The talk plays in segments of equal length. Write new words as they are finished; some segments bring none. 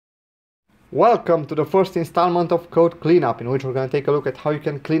Welcome to the first installment of Code Cleanup, in which we're going to take a look at how you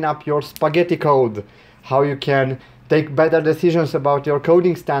can clean up your spaghetti code, how you can take better decisions about your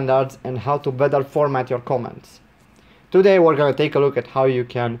coding standards, and how to better format your comments. Today we're going to take a look at how you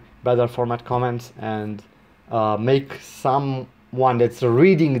can better format comments and make someone that's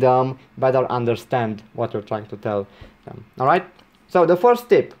reading them better understand what you're trying to tell them. Alright? So the first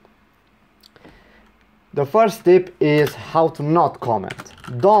tip is how to not comment.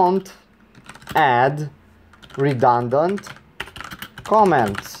 Don't add redundant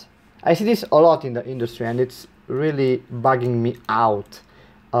comments. I see this a lot in the industry and it's really bugging me out.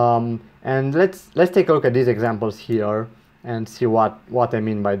 And let's take a look at these examples here and see what I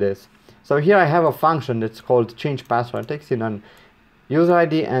mean by this. So here I have a function that's called change password. It takes in a user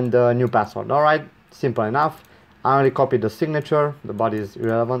ID and a new password. Alright, simple enough. I only copied the signature, the body is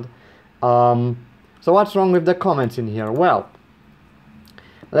irrelevant. So what's wrong with the comments in here? Well,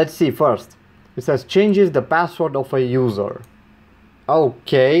 let's see first. It says changes the password of a user.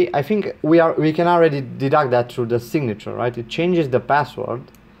 Okay, I think we can already deduct that through the signature, right? It changes the password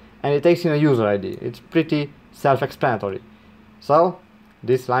and it takes in a user ID. It's pretty self-explanatory. So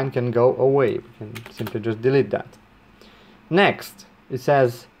this line can go away. We can simply just delete that. Next, it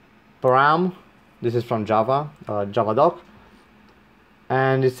says param. This is from Java, Java doc.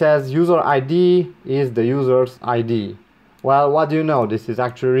 And it says user ID is the user's ID. Well, what do you know? This is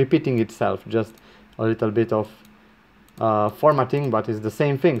actually repeating itself, just a little bit of formatting, but it's the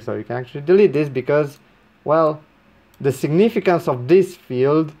same thing. So you can actually delete this because, well, the significance of this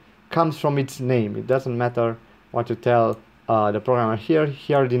field comes from its name. It doesn't matter what you tell the programmer here.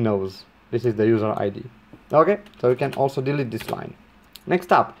 He already knows this is the user ID. Okay, so you can also delete this line.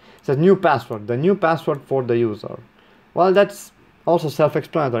 Next up, it says new password, the new password for the user. Well, that's also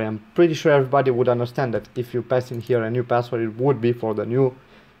self-explanatory. I'm pretty sure everybody would understand that if you pass in here a new password, it would be for the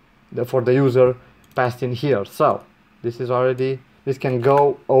user passed in here. So this can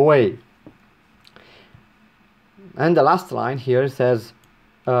go away. And the last line here says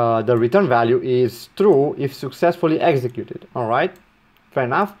the return value is true if successfully executed. All right, fair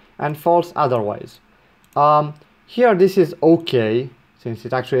enough, and false otherwise. Here this is okay since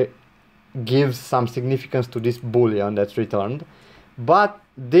it actually gives some significance to this boolean that's returned. But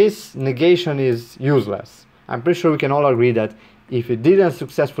this negation is useless. I'm pretty sure we can all agree that if it didn't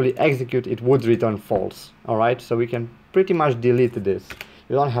successfully execute, it would return false. Alright, so we can pretty much delete this.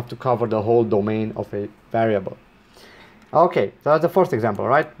 You don't have to cover the whole domain of a variable. Okay, so that's the first example,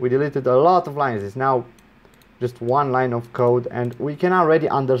 right? We deleted a lot of lines. It's now just one line of code and we can already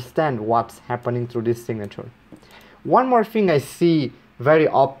understand what's happening through this signature. One more thing I see very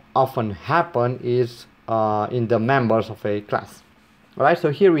often happen is in the members of a class. Alright, so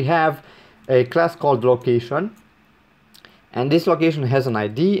here we have a class called location, and this location has an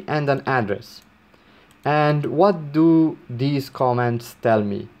ID and an address. And what do these comments tell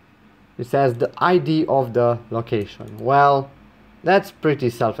me? It says the ID of the location. Well, that's pretty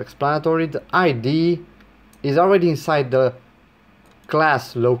self-explanatory. The ID is already inside the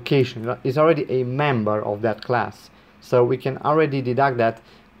class location. It's already a member of that class. So we can already deduct that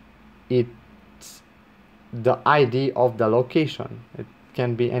it's the ID of the location. It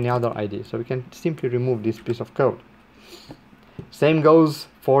can be any other ID. So we can simply remove this piece of code. Same goes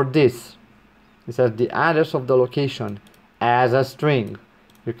for this. It says the address of the location as a string.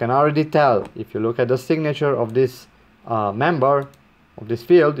 You can already tell if you look at the signature of this member of this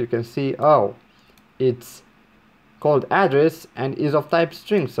field, you can see, oh, it's called address and is of type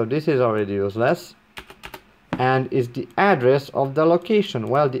string. So this is already useless. And is the address of the location.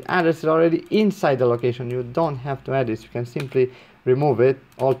 Well, the address is already inside the location. You don't have to add this. You can simply remove it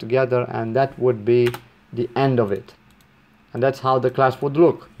altogether and that would be the end of it. And that's how the class would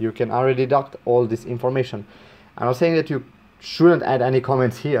look. You can already deduct all this information. I'm not saying that you shouldn't add any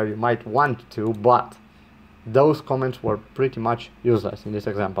comments here. You might want to, but those comments were pretty much useless in this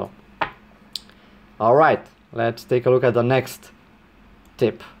example. Alright, let's take a look at the next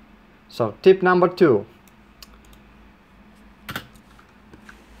tip. So tip number 2.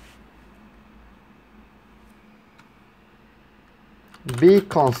 Be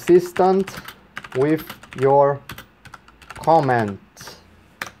consistent with your comments.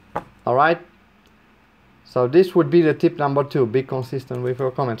 Alright, so this would be the tip number 2. Be consistent with your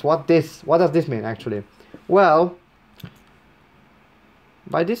comments. What does this mean actually? Well,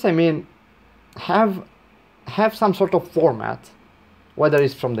 by this I mean have some sort of format, whether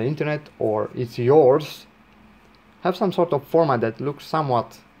it's from the internet or it's yours. Have some sort of format that looks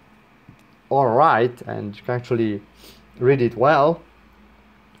somewhat alright and you can actually read it well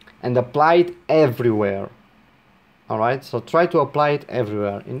and apply it everywhere. All right, so try to apply it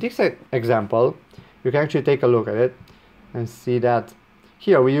everywhere. In this example, you can actually take a look at it and see that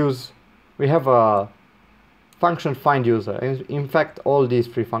here we have a function find user. In fact, all these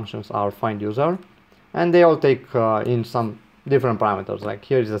three functions are find user, and they all take in some different parameters. Like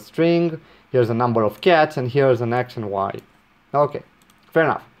here is a string, here's a number of cats, and here's an x and y. Okay, fair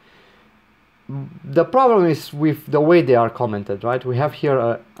enough. The problem is with the way they are commented, right? We have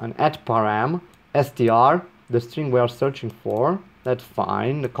here an @param str, the string we are searching for. That's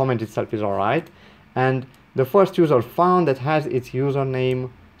fine. The comment itself is all right, and the first user found that has its username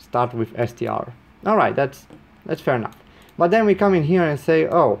start with str. All right, that's fair enough. But then we come in here and say,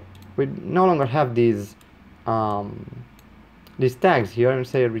 oh, we no longer have these tags here, and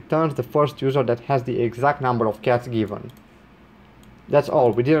say returns the first user that has the exact number of cats given. That's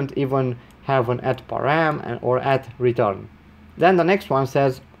all. We didn't even have an @param or @return. Then the next one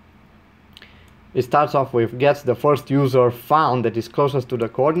says, it starts off with gets the first user found that is closest to the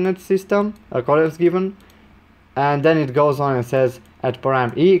coordinate system, coordinates given, and then it goes on and says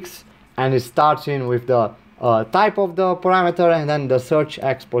 @param x, and it starts in with the type of the parameter and then the search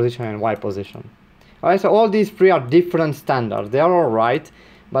x position and y position. Alright, so all these three are different standards. They are alright,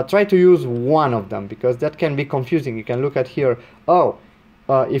 but try to use one of them because that can be confusing. You can look at here,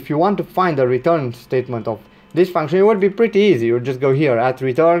 if you want to find the return statement of this function, it would be pretty easy. You just go here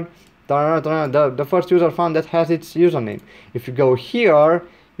 @return, the first user found that has its username. If you go here,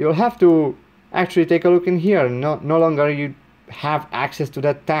 you'll have to actually take a look in here. No longer you have access to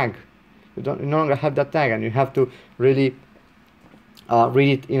that tag. You no longer have that tag, and you have to really read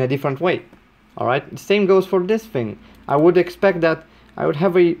it in a different way. All right, same goes for this thing. I would expect that I would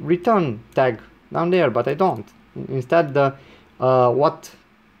have a return tag down there, but I don't. Instead, what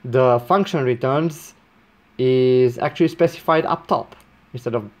the function returns is actually specified up top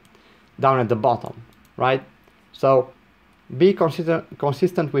instead of down at the bottom, right? So be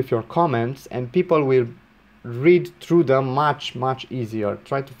consistent with your comments, and people will read through them much easier.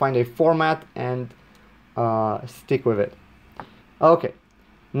 Try to find a format and stick with it. Okay,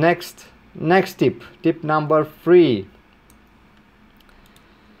 next tip number 3.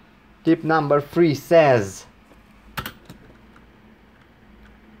 Tip number 3 says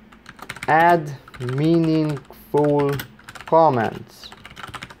add meaningful comments.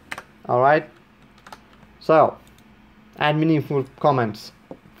 All right, so add meaningful comments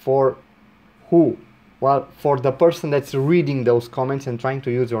for who? Well, for the person that's reading those comments and trying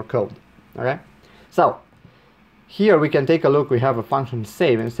to use your code. Okay, so here we can take a look. We have a function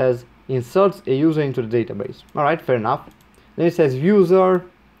save, and it says inserts a user into the database. All right, fair enough. Then it says user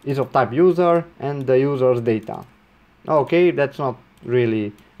is of type user and the user's data. Okay, that's not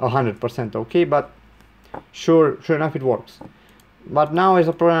really 100% okay, but sure enough it works. But now as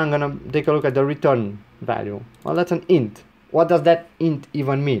a program, I'm gonna take a look at the return value. Well, that's an int. What does that int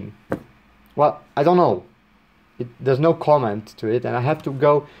even mean? Well, I don't know. There's no comment to it, and I have to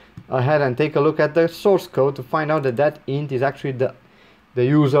go ahead and take a look at the source code to find out that that int is actually the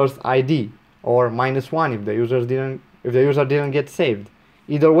user's ID, or -1 if the user didn't get saved.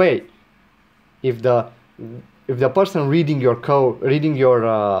 Either way, if the person reading your code, reading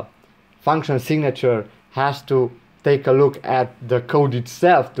your function signature, has to take a look at the code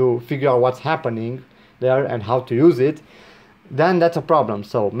itself to figure out what's happening there and how to use it, then that's a problem.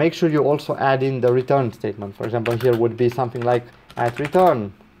 So make sure you also add in the return statement. For example, here would be something like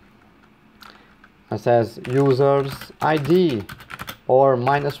 @return. It says user's ID, or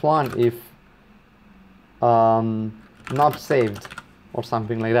 -1 if not saved, or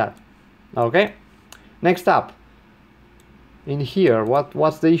something like that. Okay, next up in here,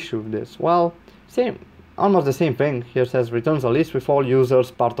 what's the issue with this? Well, almost the same thing. Here says returns a list with all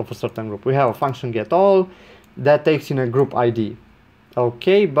users part of a certain group. We have a function getAll that takes in a group ID.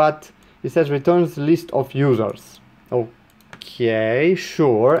 Okay, but it says returns list of users. Okay,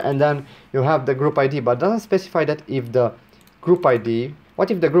 sure, and then you have the group ID, but doesn't specify that if the group ID, what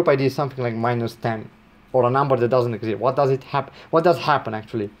if the group ID is something like -10 or a number that doesn't exist? What does happen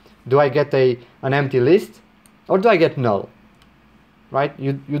actually? Do I get an empty list, or do I get null? Right,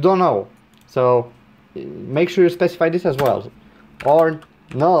 you don't know. So make sure you specify this as well, or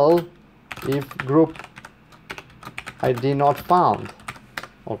null if group ID not found,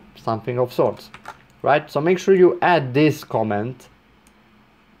 or something of sorts, right? So make sure you add this comment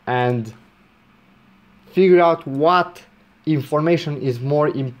and figure out what information is more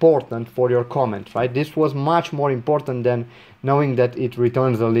important for your comment, right? This was much more important than knowing that it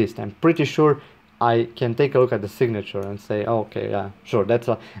returns a list. I'm pretty sure I can take a look at the signature and say, okay, yeah, sure, that's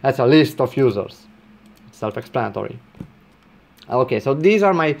a list of users. It's self-explanatory. Okay, so these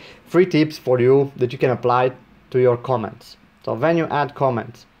are my 3 tips for you that you can apply to your comments. So when you add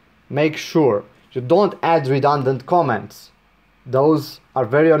comments, make sure you don't add redundant comments. Those are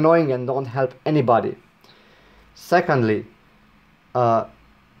very annoying and don't help anybody. Secondly,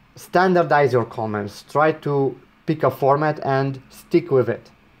 standardize your comments. Try to pick a format and stick with it.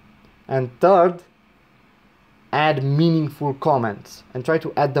 And third, add meaningful comments and try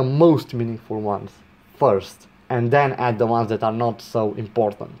to add the most meaningful ones first, and then add the ones that are not so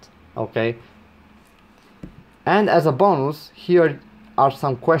important. Okay? And as a bonus, here are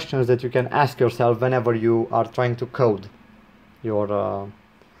some questions that you can ask yourself whenever you are trying to code your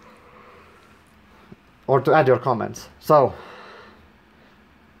or to add your comments. So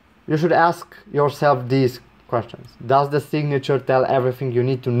you should ask yourself these questions. Does the signature tell everything you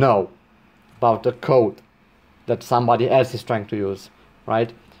need to know about the code that somebody else is trying to use,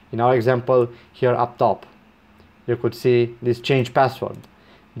 right? In our example here up top, you could see this change password.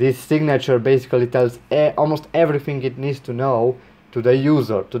 This signature basically tells almost everything it needs to know to the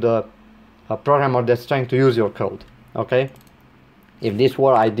user, to the programmer that's trying to use your code. Okay? If this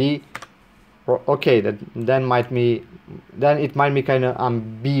were ID, okay, then it might be kind of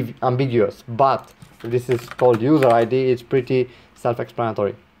ambiguous. But if this is called user ID, it's pretty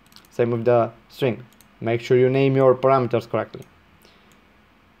self-explanatory. Same with the string. Make sure you name your parameters correctly.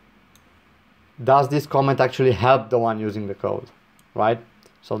 Does this comment actually help the one using the code, right?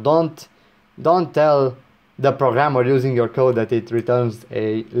 So don't tell the programmer using your code that it returns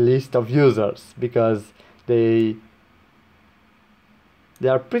a list of users, because they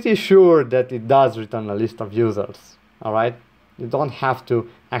are pretty sure that it does return a list of users. All right, you don't have to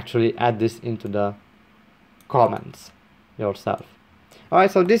actually add this into the comments yourself. All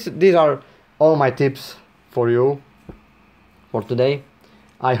right, so these are all my tips for you for today.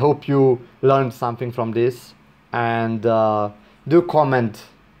 I hope you learned something from this, and do comment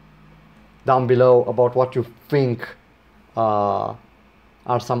down below about what you think are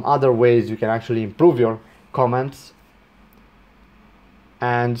some other ways you can actually improve your comments,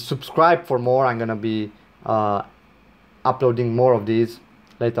 and subscribe for more. I'm gonna be uploading more of these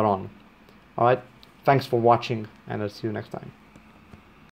later on. All right, thanks for watching, and I'll see you next time.